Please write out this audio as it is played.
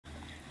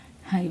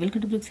Hi,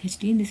 welcome to Brooks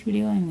HD. In this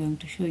video, I'm going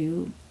to show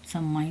you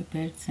some My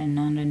Pets and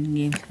non-running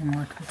games from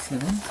Notebook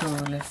 7. So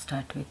let's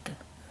start with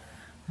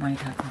My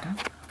Talking Tom.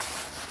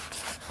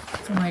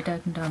 So My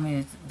Talking Tom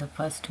is the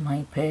first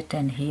My Pet,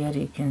 and here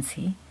you can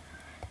see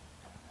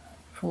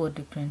 4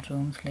 different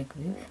rooms like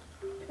this.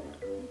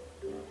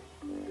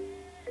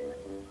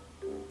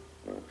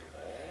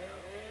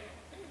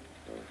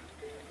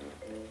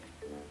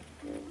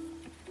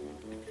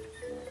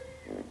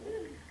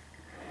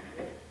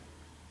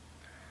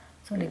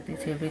 So like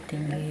this,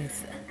 everything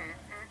is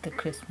the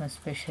Christmas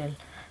special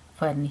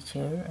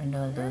furniture and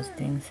all those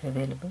things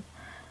available.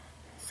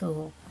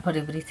 So for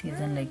every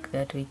season like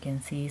that, we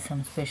can see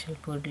some special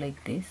food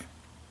like this.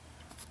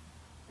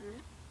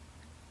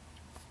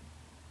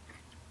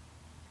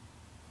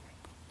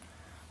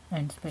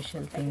 And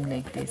special thing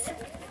like this.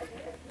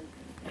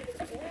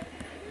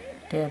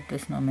 Tap the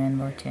snowman,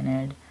 watch an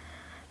ad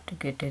to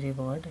get a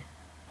reward,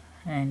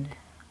 and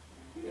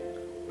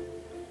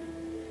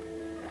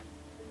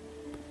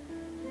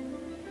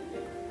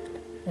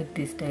like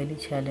this daily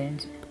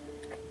challenge,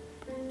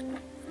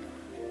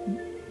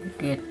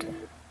 get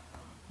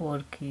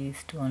 4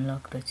 keys to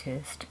unlock the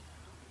chest.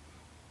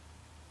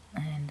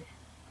 And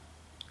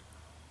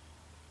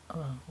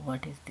oh,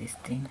 what is this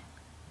thing?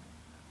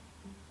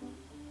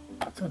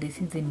 So this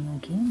is a new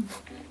game.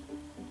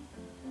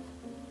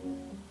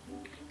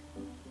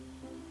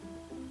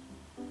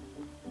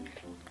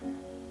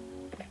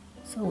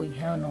 So we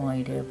have no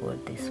idea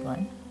about this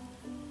one.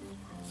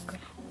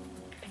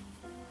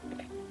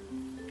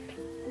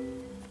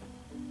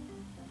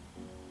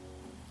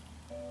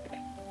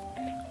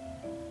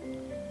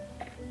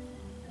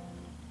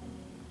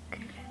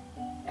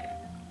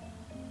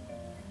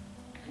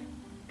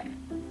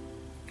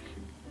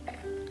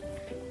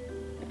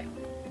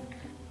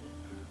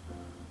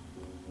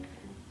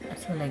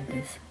 So like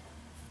this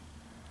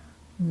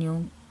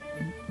new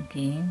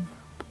game,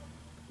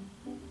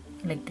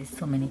 like this,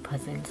 so many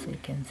puzzles you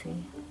can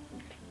see.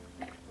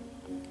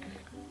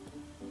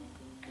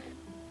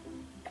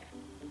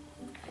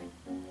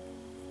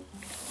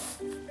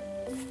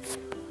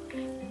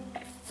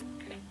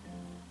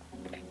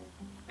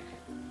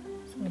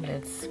 So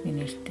let's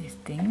finish this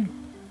thing,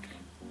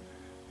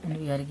 and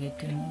we are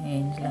getting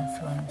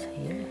angelus ones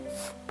here.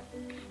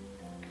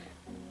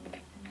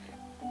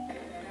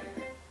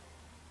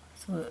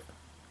 So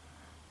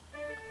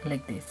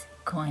like this,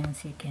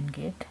 coins you can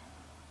get,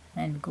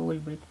 and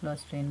gold, brick,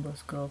 plus rainbow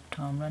scope,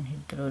 Tom run,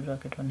 hit the road,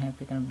 rocket run,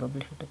 happy connect, bubble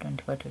shooter,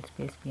 25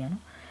 space piano,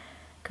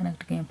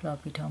 connect game,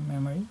 floppy Tom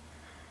memory,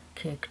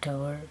 cake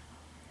tower,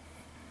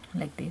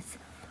 like this,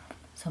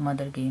 some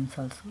other games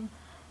also.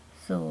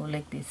 So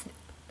like this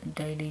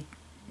daily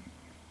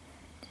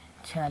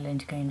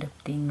challenge kind of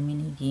thing,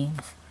 mini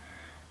games,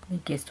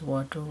 biggest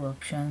wardrobe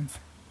options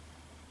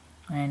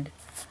and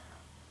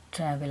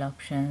travel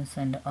options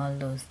and all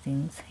those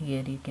things.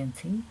 Here you can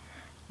see,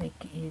 like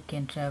you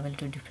can travel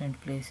to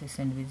different places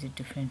and visit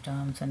different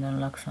towns and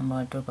unlock some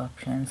wardrobe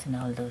options and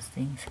all those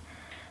things.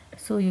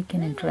 So you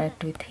can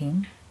interact with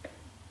him.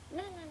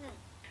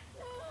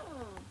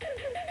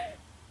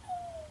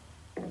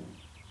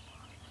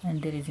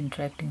 And there is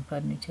interacting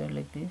furniture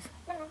like this,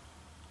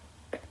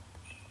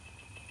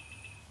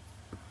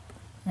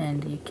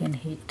 and you can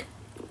hit,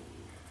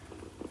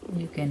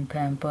 you can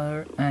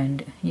pamper,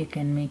 and you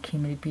can make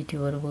him repeat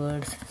your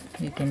words.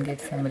 You can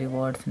get some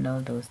rewards and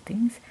all those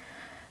things.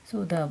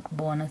 So the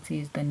bonus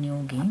is the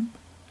new game.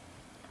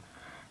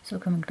 So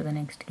coming to the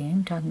next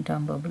game, Talking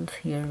Tom Bubbles.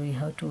 Here we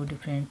have 2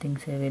 different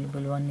things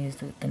available. One is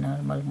the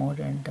normal mode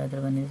and the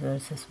other one is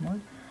versus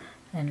mode.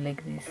 And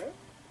like this,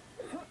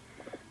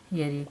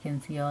 here you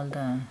can see all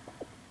the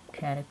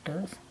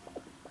characters.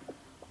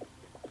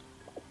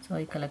 So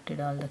I collected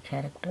all the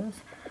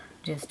characters,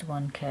 just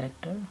one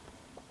character.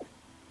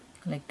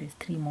 Like this,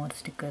 3 more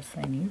stickers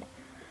I need.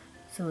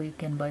 So you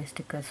can buy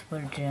stickers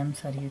for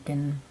gems, or you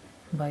can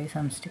buy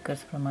some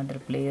stickers from other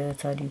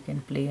players, or you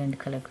can play and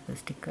collect the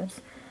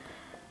stickers.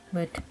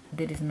 But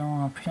there is no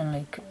option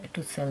like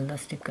to sell the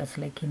stickers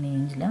like in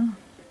Angela.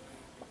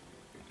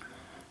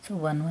 So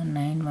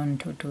 119,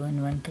 122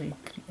 and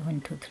 133,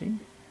 123.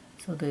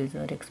 So those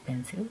are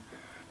expensive.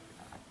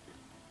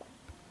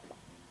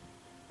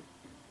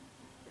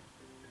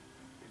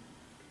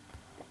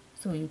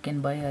 So you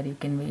can buy or you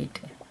can wait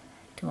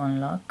to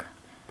unlock.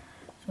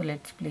 So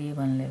let's play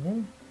one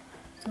level.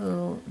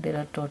 So there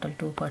are total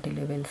 240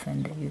 levels,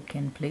 and you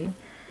can play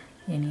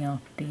any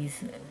of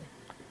these.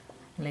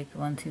 Like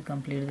once you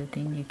complete the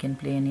thing, you can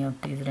play any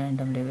of these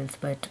random levels.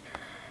 But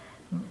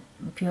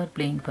if you are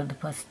playing for the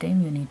first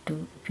time, you need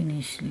to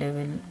finish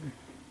level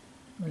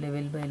by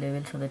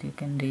level so that you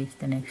can reach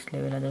the next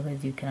level.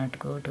 Otherwise you cannot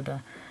go to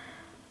the,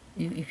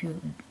 if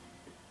you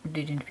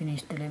didn't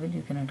finish the level,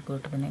 you cannot go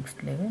to the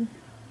next level.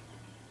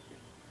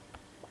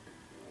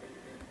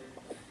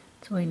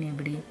 So in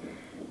every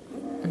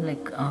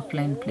like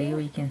offline play,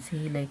 we can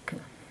see like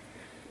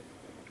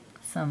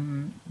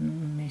some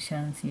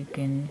missions you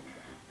can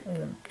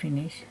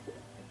finish.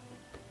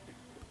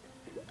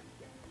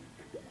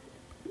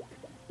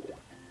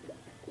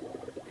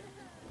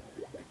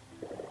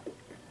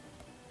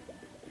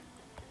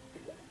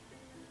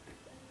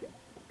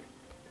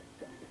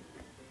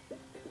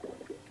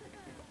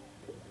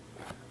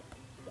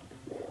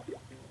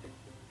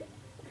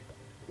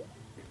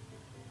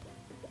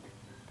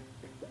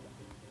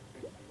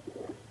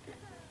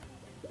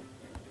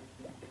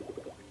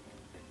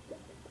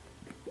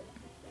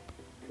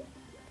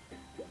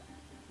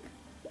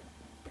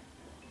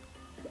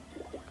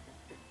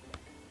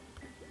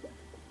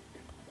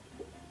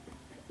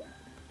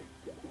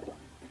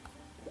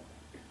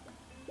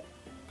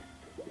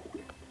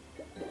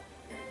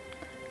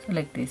 So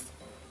like this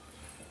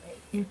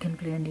you can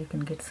play and you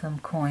can get some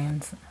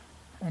coins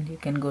and you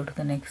can go to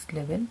the next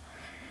level.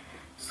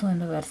 So in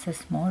the versus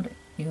mode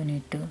you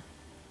need to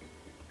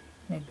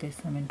like this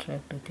some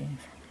interactive things.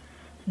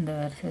 In the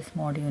versus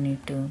mode you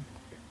need to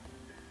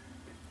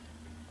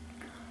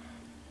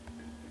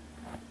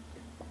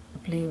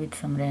play with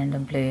some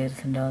random players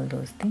and all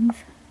those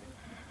things.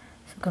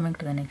 So coming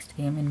to the next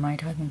game, in My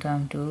Talking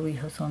Tom 2 we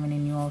have so many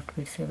new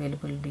outfits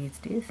available these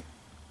days.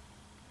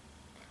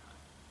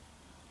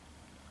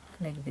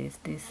 Like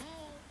this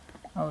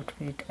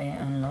outfit I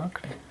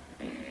unlocked.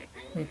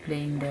 We're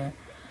playing the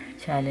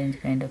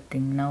challenge kind of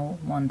thing. Now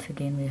once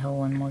again we have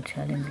one more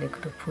challenge, like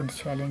the food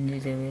challenge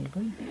is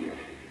available.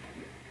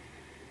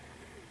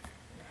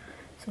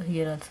 So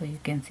here also you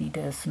can see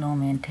the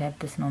snowman. Tap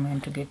the snowman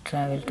to get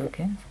travel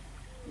tokens.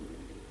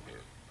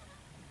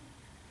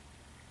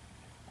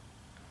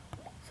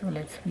 So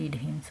let's feed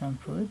him some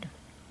food.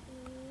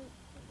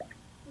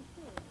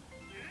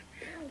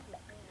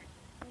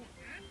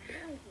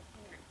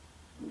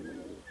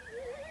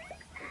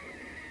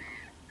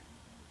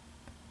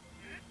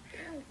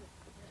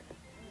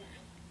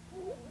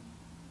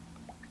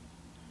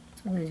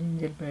 So the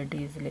gingerbread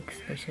is like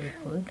special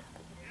food.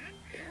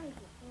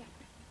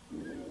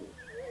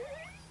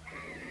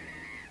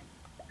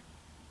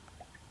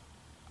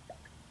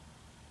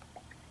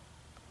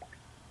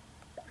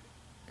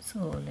 So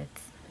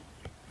let's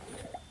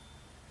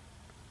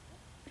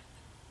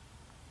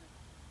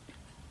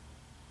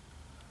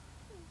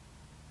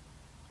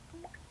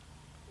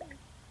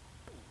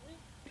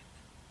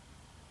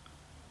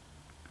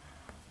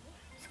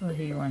so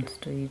he wants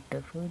to eat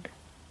the food.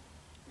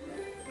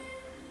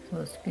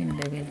 So spin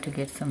the wheel to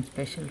get some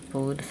special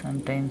food,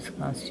 sometimes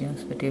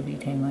costumes, but every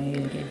time I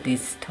will get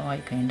this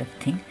toy kind of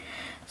thing.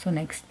 So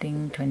next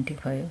thing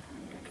 25,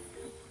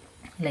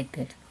 like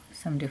that,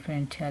 some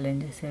different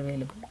challenges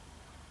available.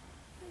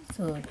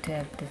 So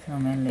tap the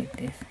snowman like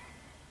this.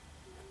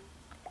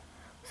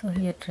 So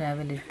here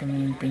travel is the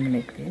main thing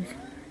like this.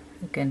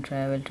 You can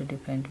travel to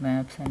different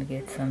maps and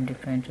get some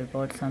different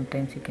rewards.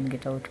 Sometimes you can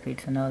get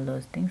outfits and all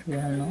those things, we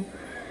all know.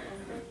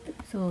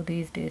 So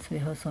these days we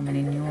have so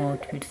many new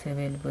outfits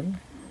available.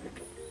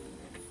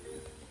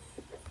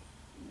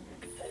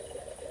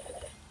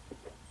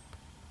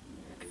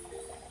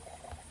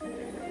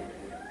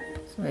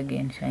 So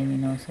again shiny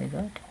nose I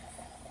got.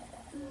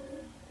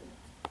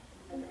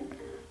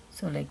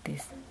 So like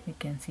this you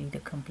can see the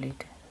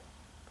complete.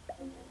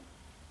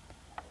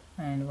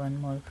 And one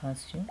more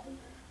costume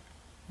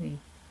we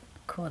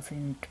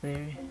cousin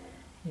where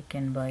you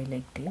can buy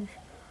like this.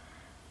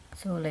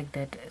 So like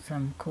that,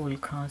 some cool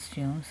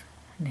costumes.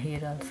 And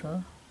here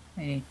also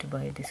I need to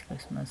buy this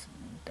Christmas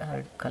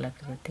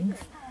collectible things.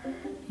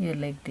 Here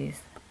like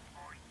this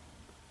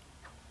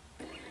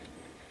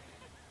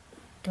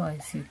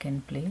toys you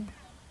can play.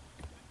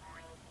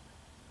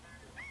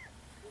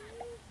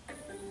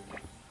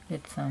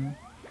 Get some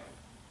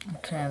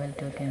travel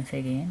tokens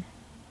again.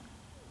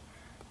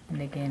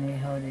 And again we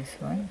have this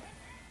one.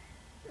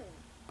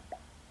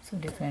 So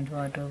different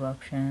wardrobe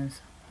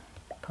options,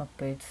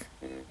 puppets,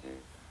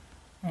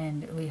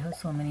 and we have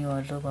so many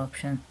wardrobe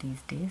options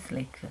these days.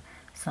 Like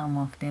some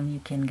of them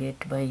you can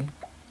get by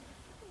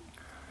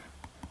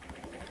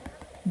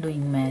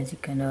doing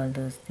magic and all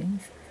those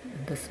things.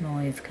 The snow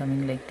is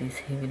coming like this,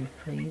 he will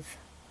freeze.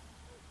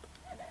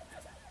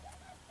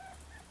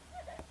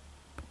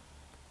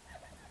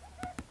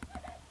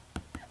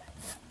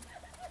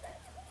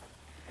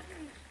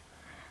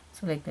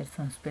 So like that,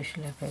 some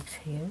special effects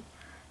here.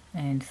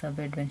 And sub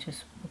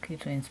adventures, spooky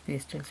trains,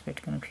 pastel,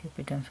 spectacle,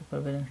 cupid, and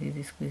super balance,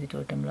 easy squeezy,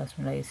 totem, last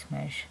minute ice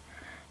smash,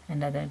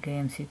 and other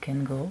games you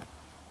can go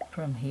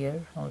from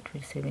here.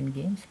 Outfit 7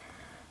 games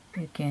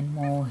you can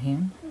move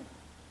him.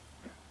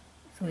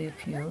 So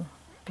if you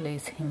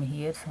place him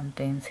here,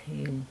 sometimes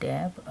he'll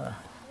dab.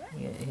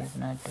 Here he is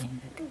not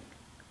doing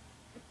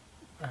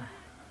that.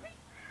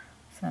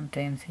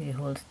 Sometimes he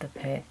holds the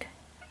pet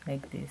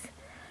like this.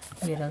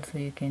 Here also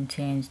you can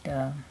change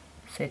the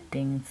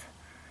settings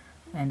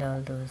and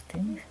all those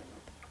things.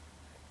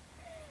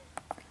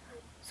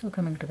 So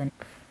coming to the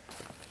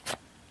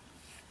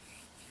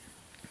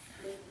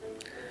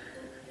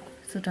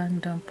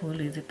Talking Tom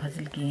Pool is a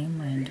puzzle game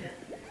and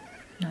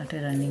not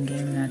a running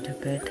game, not a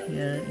pet.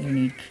 Here you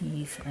need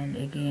keys, and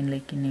again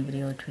like in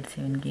every Outfit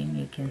 7 game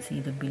you can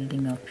see the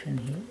building option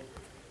here.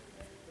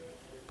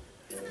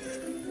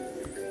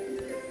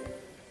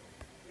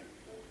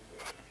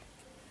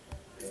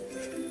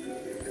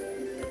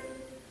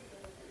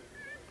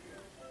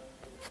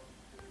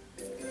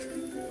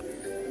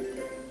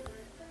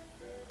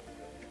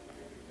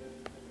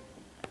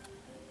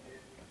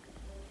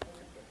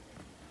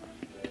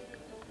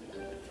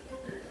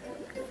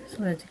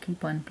 So as you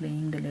keep on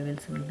playing, the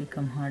levels will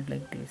become hard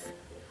like this,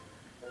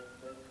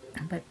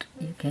 but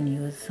you can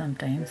use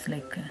sometimes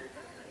like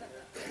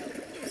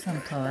some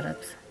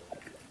power-ups.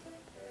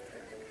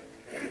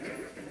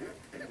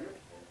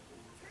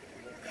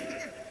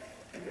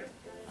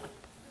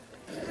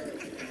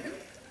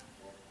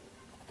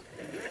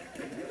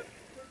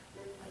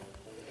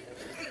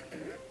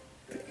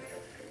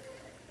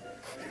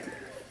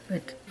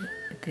 but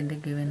within the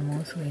given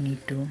moves we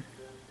need to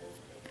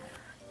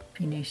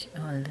finish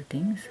all the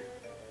things.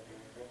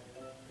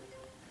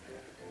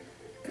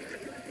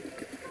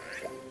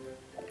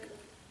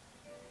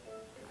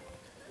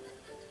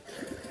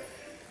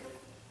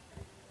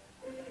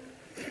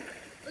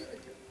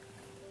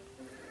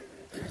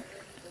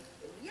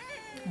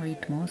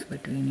 White mouse,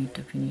 but we need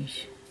to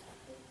finish.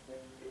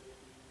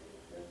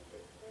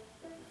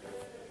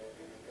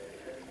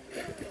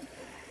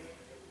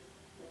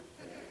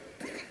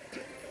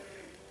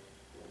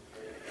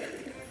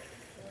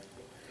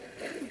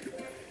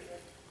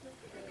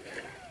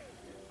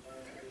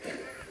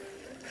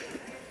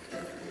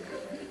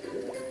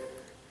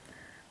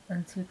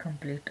 Once you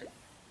complete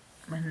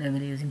one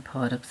level using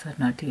power-ups or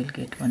not, you will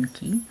get one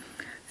key,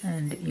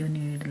 and you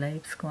need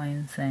lives,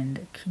 coins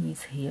and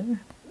keys here.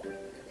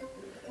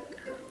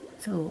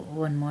 So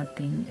one more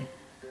thing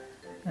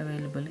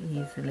available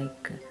is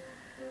like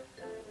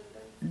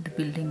the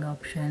building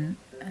option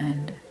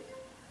and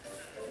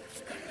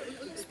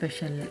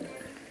special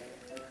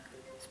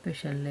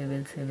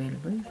levels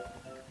available,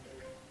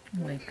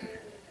 like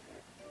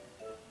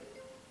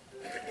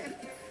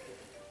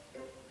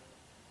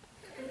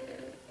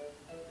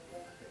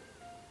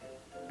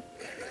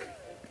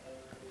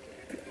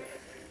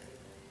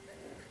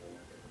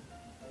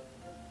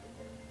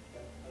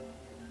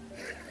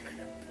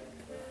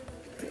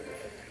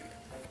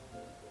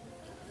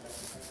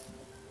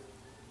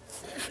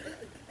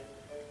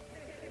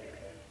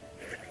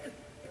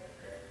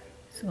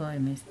so I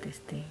missed this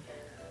thing.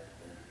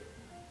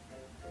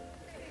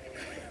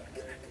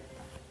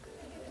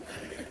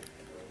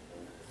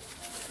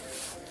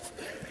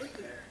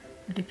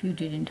 But if you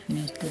didn't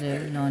finish the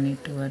level, no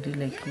need to worry,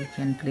 like you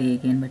can play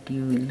again, but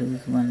you will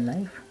lose one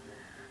life.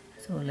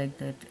 So like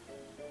that,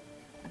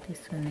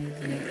 this one is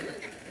like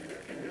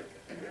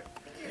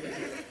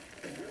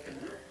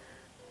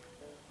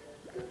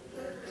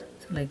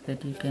like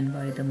that you can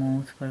buy the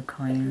mouse for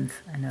coins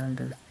and all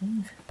those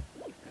things.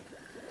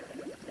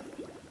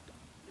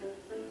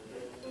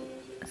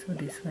 So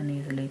this one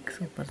is like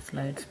super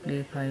slides,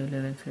 play 5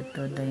 levels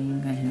without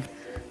dying, and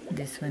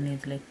this one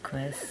is like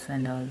quests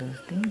and all those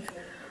things.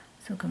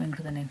 So coming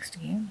to the next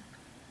game.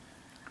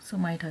 So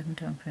My Talking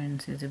Tom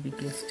Friends is the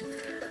biggest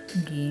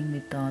game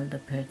with all the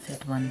pets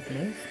at one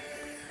place.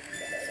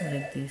 So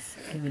like this,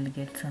 you will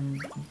get some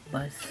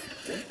bus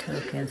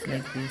tokens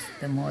like this.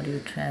 The more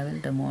you travel,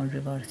 the more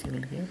rewards you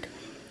will get.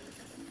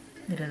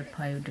 There are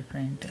 5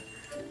 different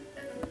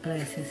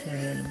places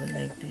available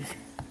like this.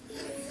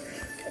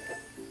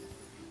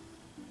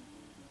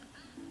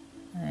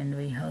 And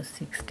we have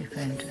 6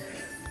 different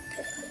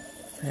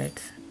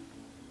pets.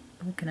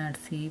 We cannot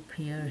see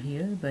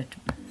here, but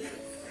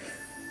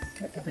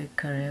a big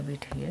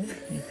rabbit here,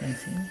 you can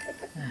see.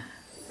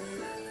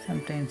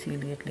 Sometimes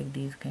you'll get like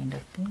these kind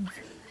of things.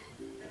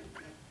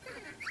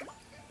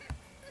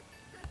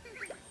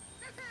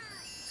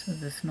 So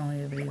the snow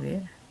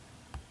everywhere.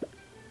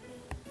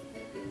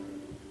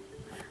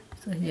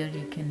 So here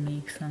you can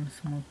make some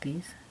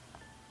smoothies.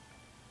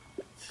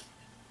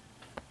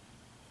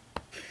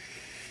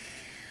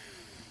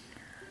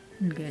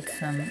 And get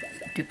some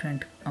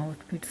different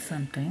outfits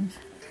sometimes.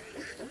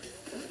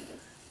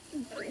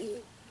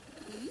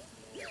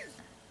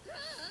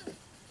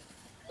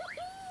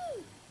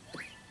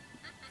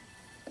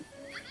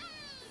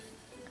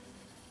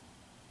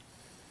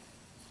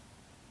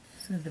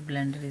 So the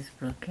blender is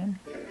broken.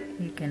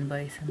 You can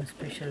buy some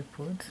special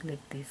foods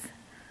like this.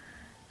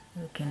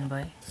 You can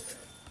buy.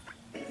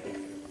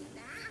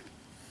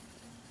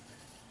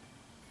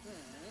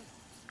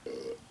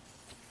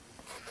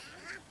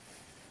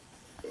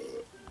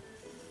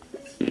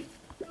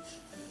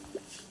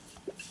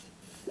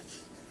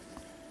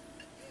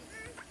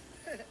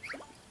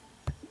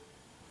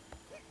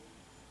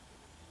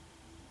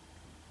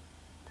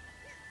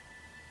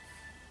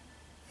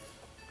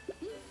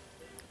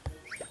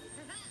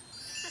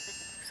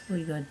 So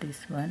we got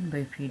this one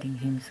by feeding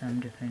him some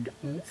different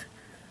foods.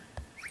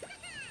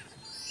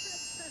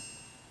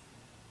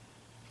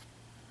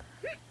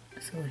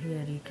 So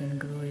here you can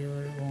grow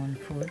your own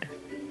food.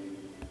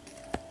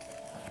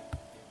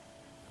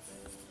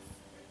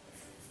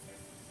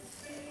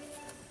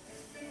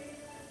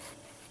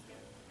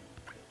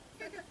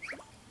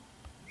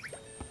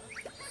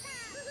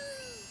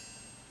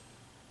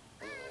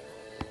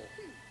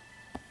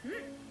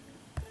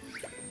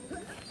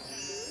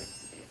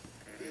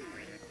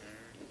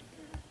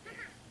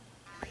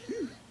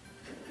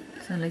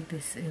 So like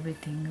this,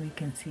 everything we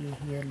can see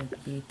here,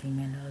 like bathing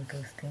and all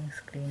those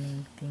things,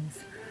 cleaning things,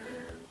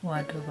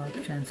 wardrobe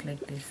options like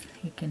this.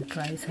 You can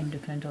try some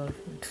different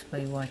outfits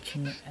by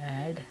watching an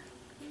ad.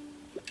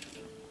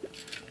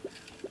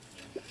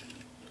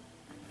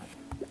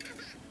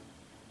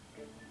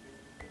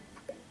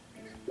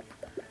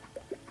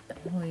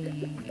 We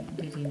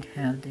didn't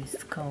have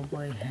this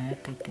cowboy hat,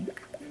 I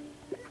think.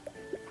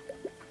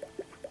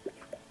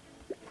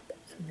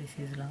 So this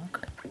is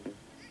locked.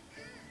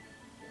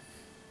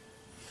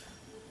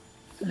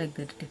 Like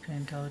that,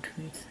 different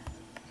outfits.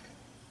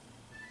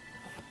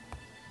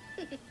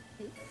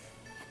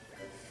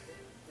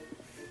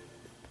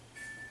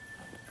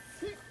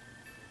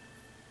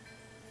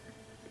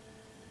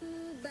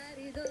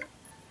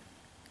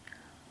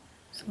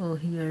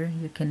 here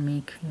you can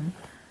make him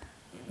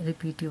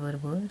repeat your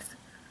words.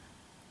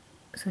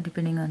 So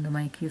depending on the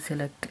mic you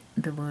select,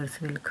 the words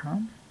will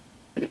come.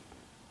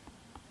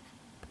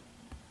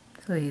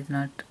 So he's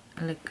not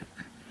like,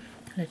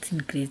 let's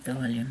increase the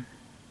volume.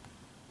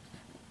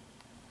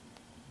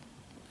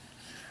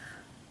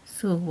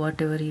 So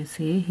whatever you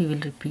say he will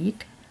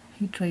repeat.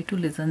 He try to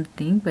listen the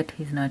thing but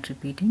he's not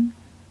repeating.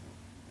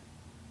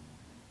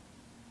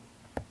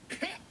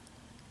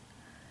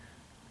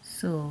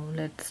 So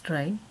let's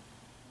try.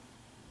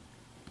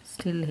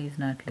 Still he's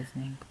not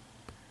listening.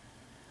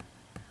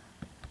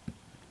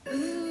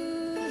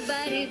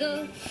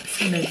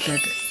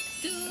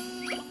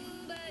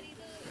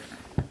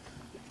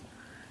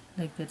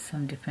 Like that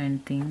some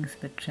different things,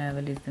 but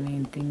travel is the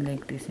main thing,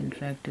 like this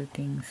interactive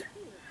things,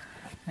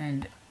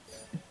 and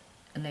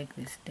like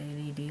this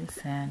daily deals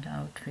and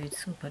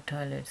outfits, super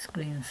toilets,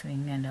 green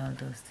swing, and all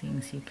those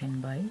things you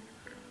can buy.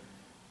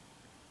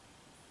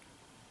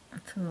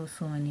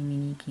 So many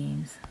mini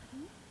games.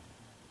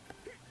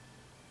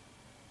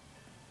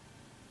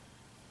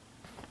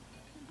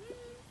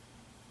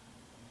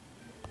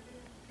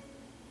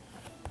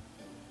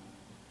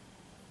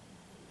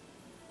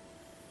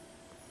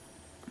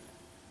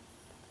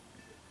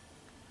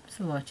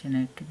 So watch an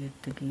ad to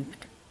get the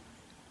gift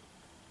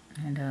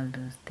and all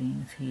those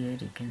things. Here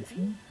you can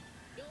see.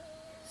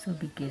 So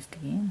biggest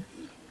game,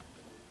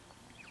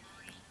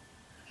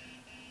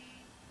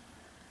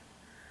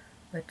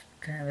 but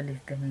travel is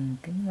the main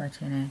thing.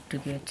 Watch an ad to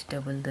get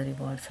double the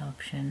rewards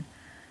option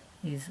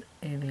is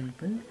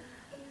available.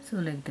 So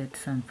like that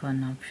some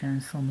fun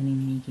options, so many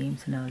mini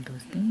games and all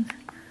those things.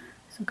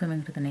 So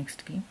coming to the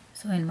next game.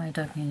 So in my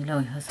talking we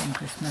have some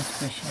Christmas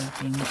special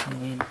things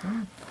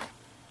available.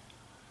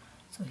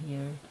 So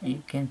here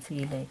you can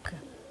see like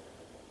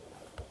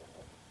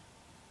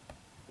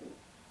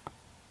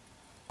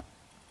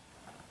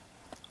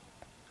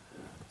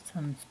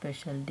some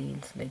special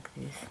deals like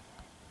this,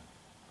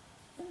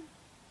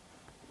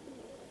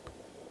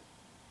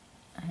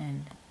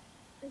 and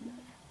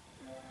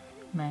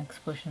max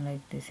portion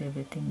like this,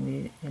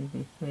 everything will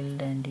be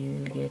filled, and you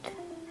will get,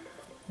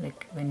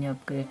 like when you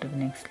upgrade to the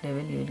next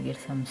level you will get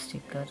some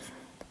stickers.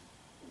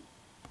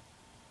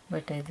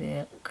 But as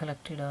I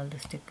collected all the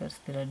stickers,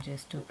 there are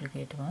just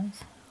duplicate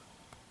ones.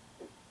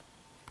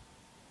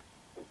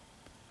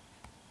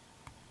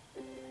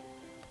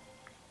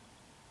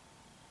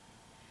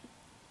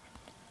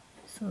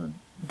 So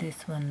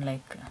this one,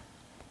 like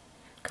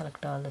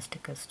collect all the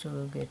stickers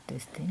to get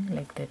this thing,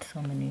 like that.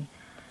 So many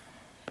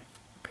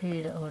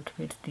paid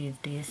outfits these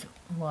days.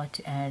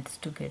 Watch ads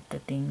to get the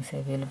things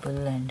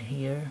available, and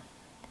here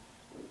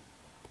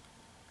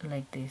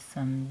like this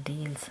some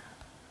deals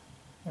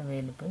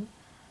available.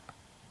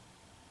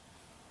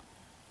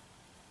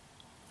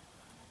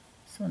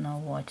 So now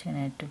watch an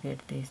ad to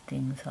get these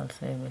things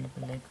also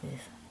available like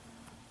this,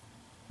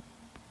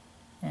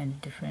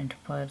 and different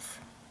furs.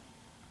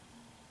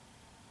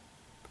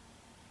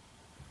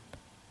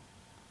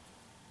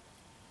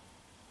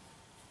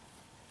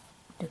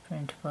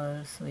 Different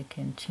furs, we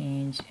can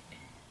change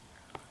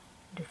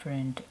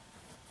different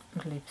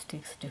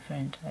lipsticks,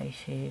 different eye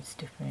shades,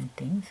 different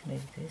things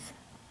like this.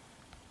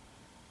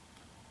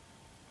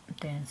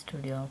 Dance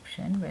studio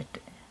option,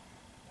 but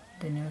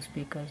the new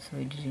speakers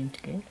we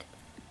didn't get.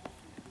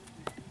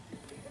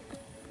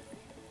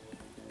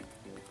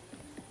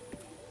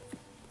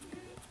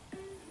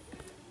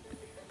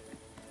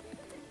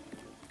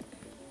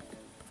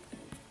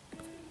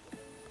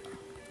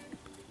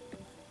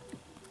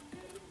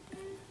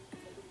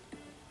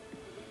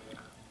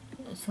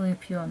 So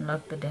if you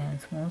unlock the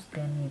dance moves,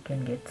 then you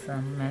can get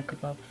some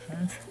makeup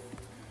options.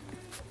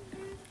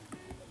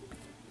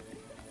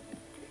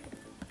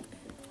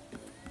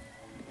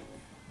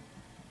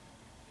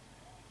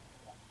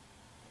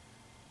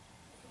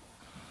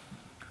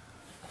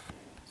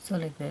 So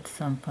like that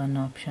some fun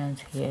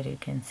options here you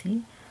can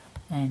see,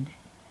 and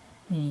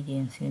mini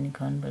games,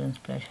 unicorn, balloon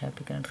splash,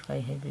 happy connect,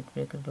 sky hybrid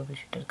breaker, bubble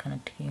shooter,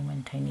 connect game,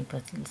 and tiny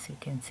puzzles you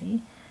can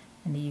see.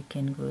 And you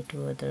can go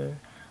to other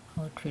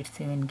outfit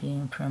 7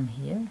 game from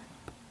here.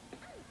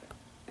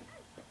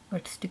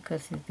 But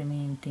stickers is the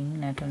main thing.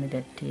 Not only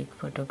that, take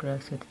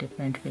photographs with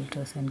different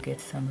filters and get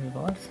some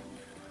rewards.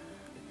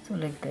 So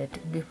like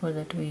that, before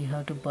that we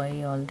have to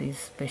buy all these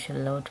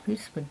special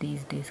outfits, but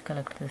these days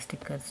collect the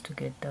stickers to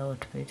get the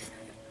outfits.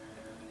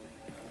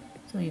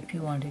 So if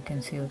you want, you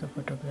can save the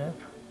photograph,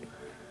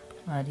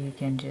 or you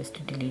can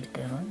just delete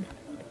the one,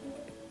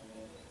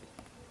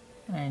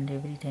 and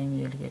every time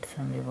you will get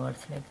some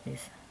rewards like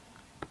this.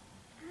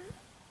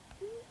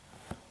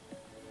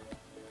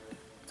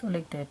 So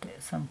like that,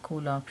 some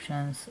cool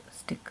options,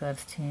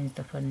 stickers, change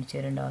the furniture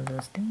and all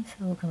those things.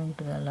 So coming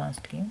to the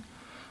last game,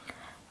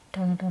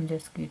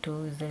 Jetski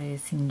 2 is a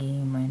racing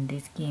game, and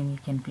this game you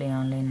can play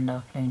online and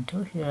offline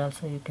too. Here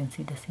also you can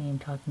see the same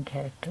talking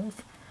characters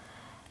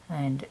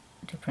and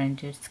different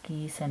jet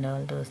skis and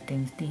all those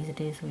things. These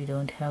days we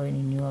don't have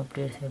any new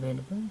updates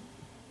available.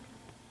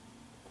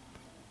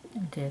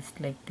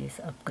 Just like this,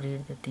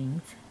 upgrade the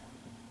things.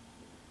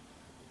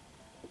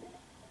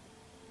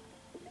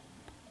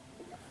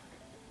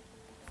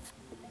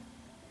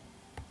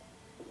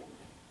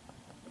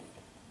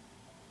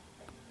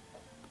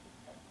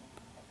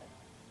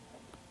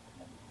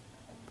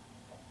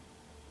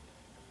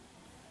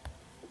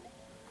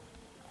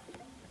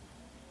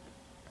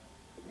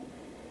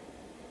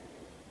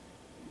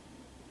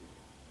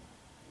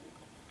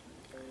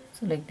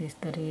 So like this,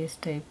 the race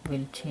type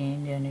will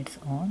change on its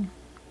own.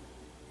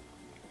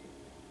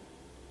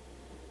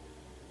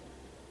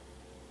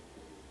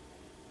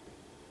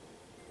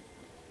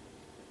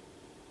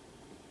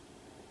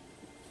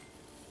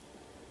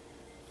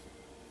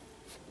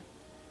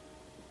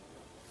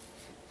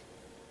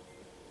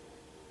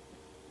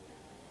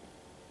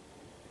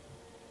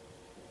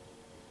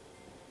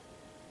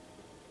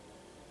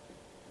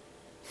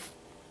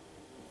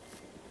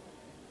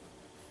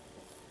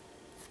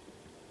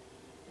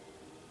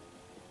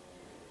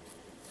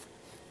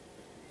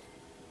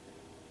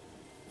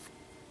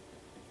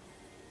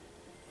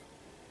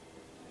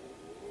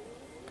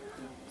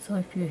 So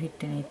if you hit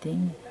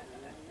anything,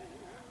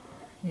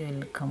 you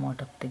will come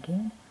out of the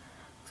game.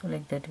 So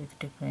like that, with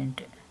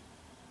different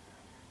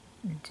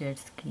jet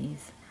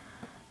skis,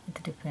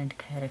 with different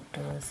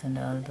characters and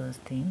all those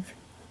things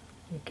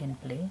you can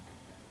play.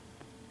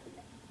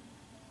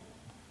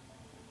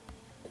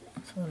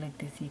 So like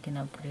this, you can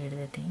upgrade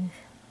the things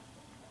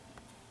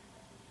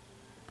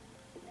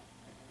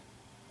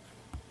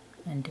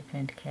and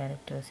different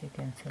characters you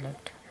can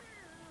select.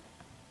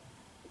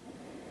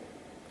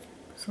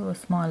 So a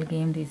small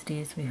game these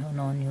days, we have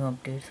no new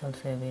updates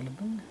also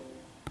available,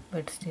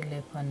 but still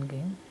a fun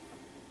game.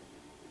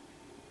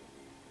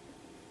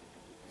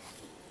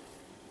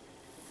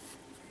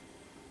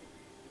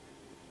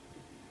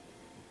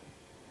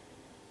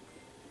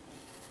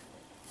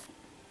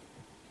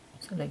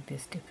 So like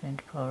this,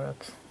 different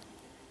power-ups.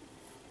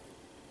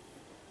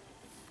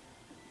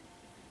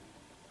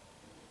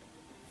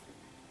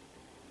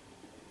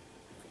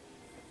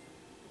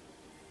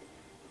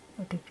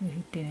 But if you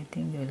hit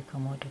anything, you will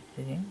come out of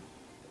the game.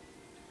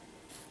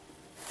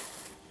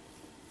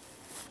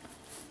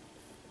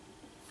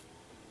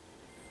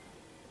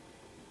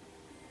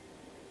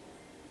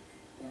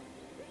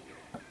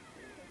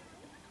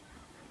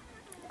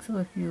 So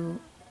if you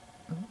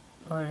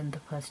are in the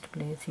first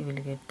place, you will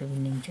get the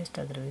winning chest,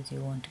 otherwise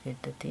you won't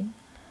get the thing.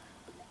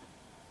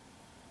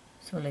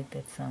 So like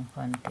that's some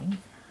fun thing.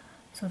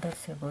 So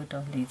that's about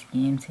all these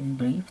games in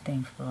brief.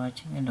 Thanks for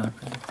watching and don't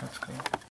forget to subscribe.